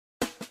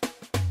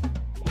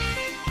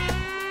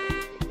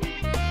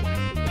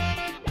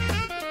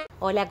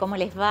Hola, ¿cómo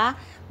les va?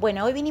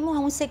 Bueno, hoy vinimos a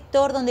un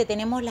sector donde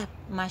tenemos la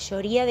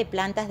mayoría de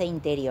plantas de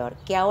interior,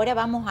 que ahora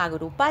vamos a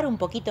agrupar un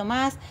poquito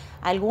más,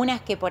 algunas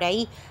que por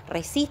ahí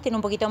resisten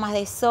un poquito más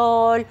de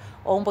sol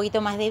o un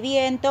poquito más de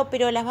viento,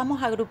 pero las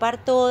vamos a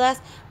agrupar todas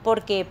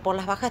porque por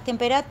las bajas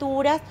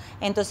temperaturas,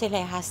 entonces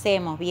les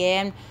hacemos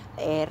bien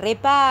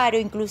reparo,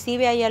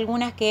 inclusive hay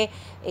algunas que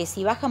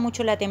si baja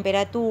mucho la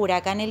temperatura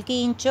acá en el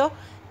quincho,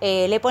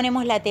 le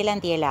ponemos la tela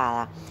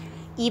antihelada.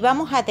 Y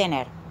vamos a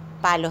tener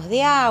palos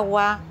de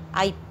agua,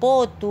 hay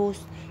potus,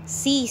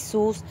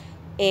 sisus.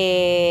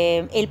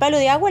 El palo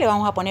de agua le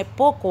vamos a poner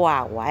poco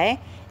agua,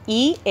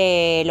 y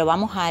lo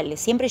vamos a,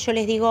 siempre yo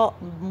les digo,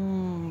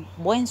 un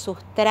buen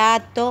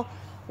sustrato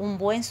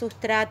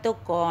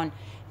con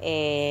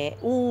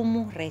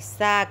humus,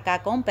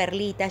 resaca, con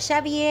perlitas.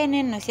 Ya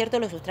vienen, ¿no es cierto?,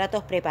 los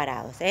sustratos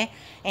preparados,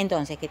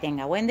 Entonces, que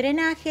tenga buen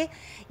drenaje.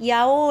 Y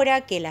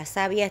ahora que la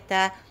savia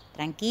está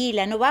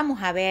tranquila, no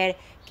vamos a ver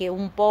que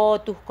un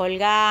potus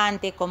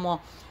colgante como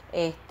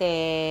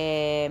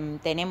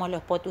tenemos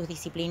los potus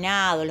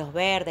disciplinados, los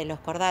verdes, los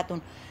cordatum,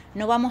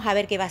 no vamos a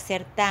ver que va a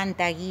ser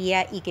tanta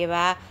guía y que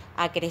va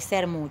a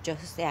crecer mucho.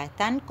 O sea,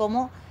 están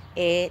como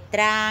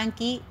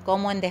tranqui,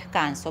 como en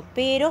descanso,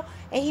 pero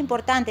es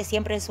importante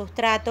siempre el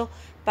sustrato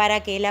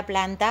para que la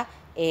planta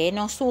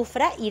no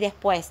sufra, y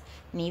después,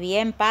 ni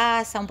bien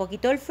pasa un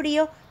poquito el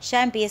frío,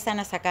 ya empiezan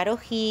a sacar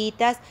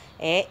hojitas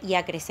y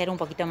a crecer un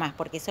poquito más,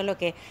 porque eso es lo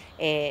que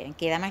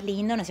queda más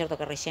lindo, ¿no es cierto?,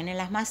 que rellenen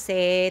las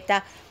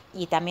macetas.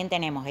 Y también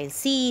tenemos el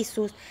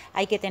sisus.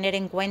 Hay que tener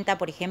en cuenta,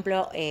 por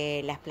ejemplo,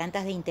 las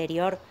plantas de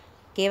interior,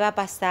 qué va a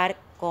pasar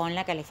con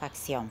la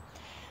calefacción.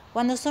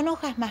 Cuando son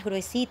hojas más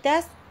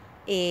gruesitas,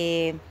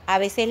 a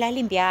veces las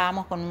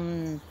limpiamos con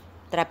un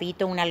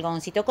trapito, un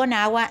algodoncito con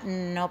agua,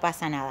 no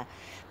pasa nada.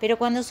 Pero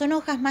cuando son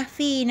hojas más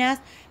finas,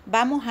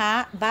 vamos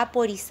a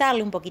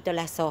vaporizarle un poquito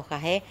las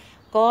hojas,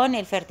 con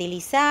el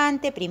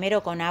fertilizante,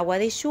 primero con agua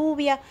de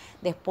lluvia,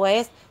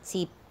 después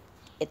si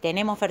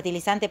tenemos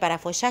fertilizante para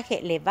follaje,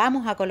 le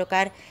vamos a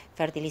colocar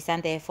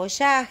fertilizante de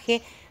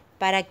follaje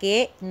para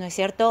que, ¿no es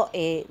cierto?,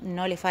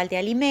 no le falte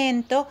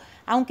alimento,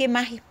 aunque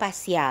más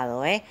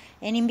espaciado.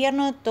 En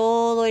invierno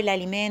todo el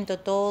alimento,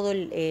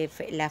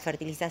 la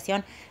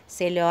fertilización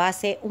se lo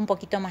hace un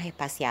poquito más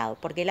espaciado,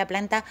 porque la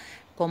planta,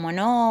 como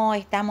no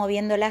está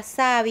moviendo la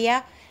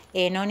savia,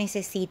 no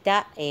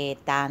necesita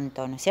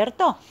tanto, ¿no es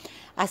cierto?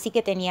 Así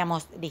que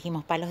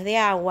dijimos, palos de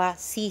agua,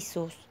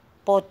 sisus,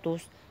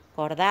 potus,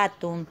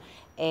 cordatum.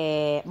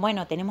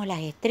 Bueno, tenemos las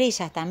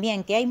estrellas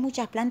también, que hay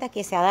muchas plantas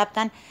que se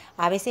adaptan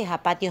a veces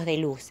a patios de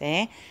luz.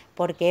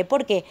 ¿Por qué?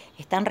 Porque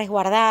están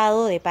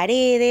resguardados de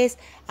paredes,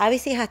 a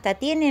veces hasta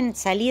tienen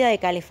salida de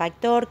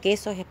calefactor, que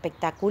eso es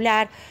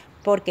espectacular.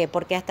 ¿Por qué?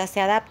 Porque hasta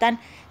se adaptan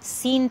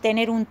sin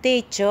tener un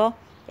techo,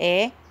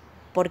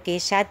 porque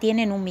ya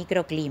tienen un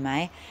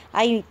microclima.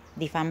 Hay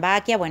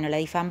difambaquia, bueno, la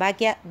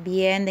difambaquia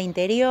bien de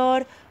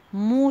interior,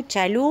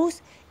 mucha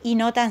luz y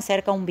no tan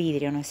cerca a un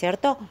vidrio, ¿no es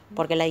cierto?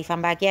 Porque la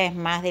difambaquia es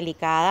más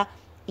delicada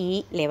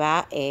y le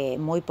va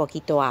muy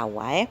poquito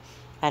agua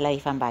a la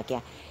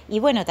difambaquia. Y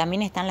bueno,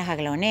 también están las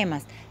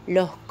aglaonemas,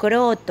 los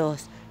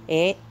crotos,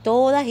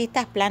 todas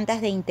estas plantas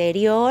de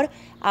interior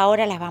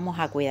ahora las vamos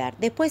a cuidar.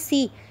 Después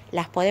sí,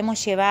 las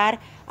podemos llevar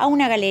a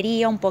una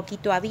galería un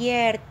poquito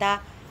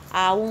abierta,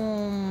 a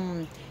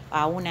una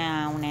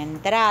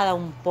entrada,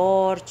 un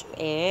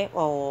porche,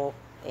 ¿no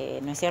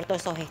es cierto?,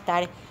 esos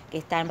que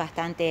están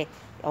bastante,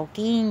 o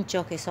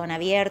quinchos que son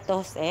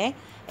abiertos,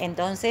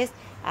 entonces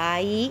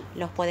ahí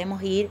los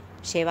podemos ir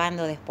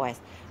llevando después.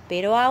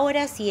 Pero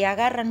ahora si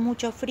agarran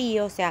mucho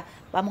frío, o sea,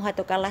 vamos a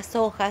tocar las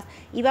hojas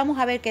y vamos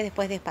a ver que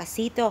después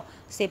despacito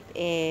se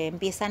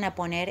empiezan a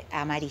poner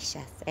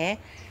amarillas,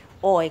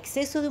 o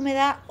exceso de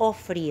humedad o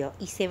frío,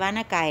 y se van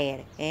a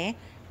caer.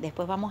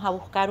 Después vamos a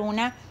buscar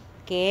una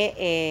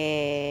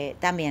que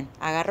también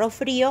agarró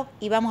frío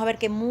y vamos a ver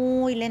que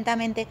muy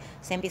lentamente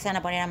se empiezan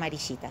a poner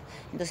amarillitas.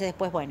 Entonces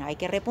después, bueno, hay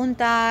que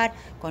repuntar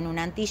con un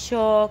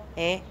anti-shock,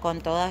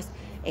 con todas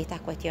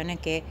estas cuestiones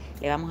que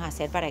le vamos a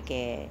hacer para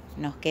que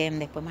nos queden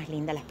después más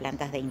lindas las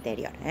plantas de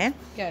interior.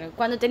 Claro,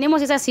 cuando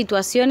tenemos esas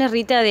situaciones,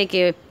 Rita, de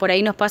que por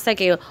ahí nos pasa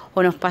que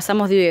o nos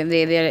pasamos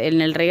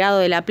en el regado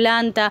de la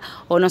planta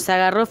o nos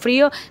agarró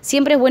frío,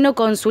 siempre es bueno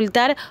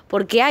consultar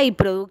porque hay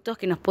productos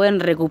que nos pueden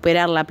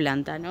recuperar la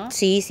planta, ¿no?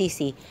 Sí.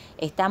 Si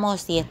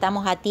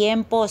estamos a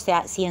tiempo, o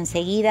sea, si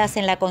enseguida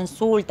hacen la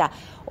consulta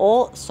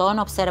o son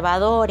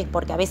observadores,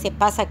 porque a veces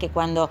pasa que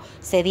cuando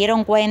se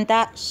dieron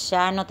cuenta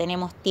ya no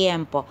tenemos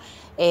tiempo.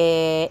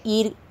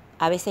 Ir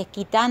a veces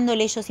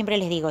quitándole, yo siempre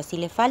les digo, si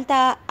le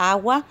falta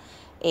agua,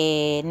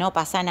 no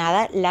pasa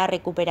nada, la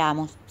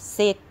recuperamos.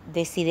 Se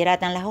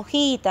deshidratan las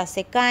hojitas,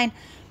 se caen,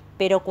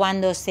 pero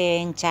cuando se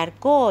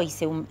encharcó y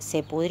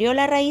se pudrió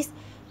la raíz,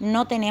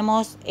 no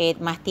tenemos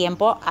más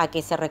tiempo a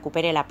que se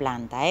recupere la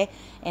planta.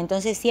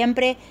 Entonces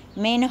siempre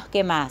menos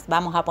que más.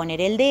 Vamos a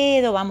poner el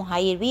dedo, vamos a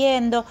ir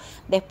viendo.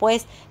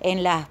 Después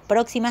en las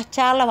próximas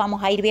charlas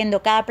vamos a ir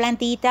viendo cada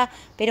plantita.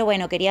 Pero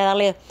bueno, quería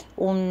darle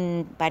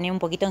un paneo un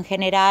poquito en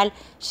general,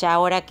 ya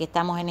ahora que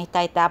estamos en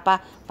esta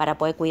etapa, para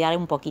poder cuidar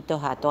un poquito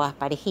a todas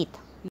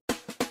parejitas.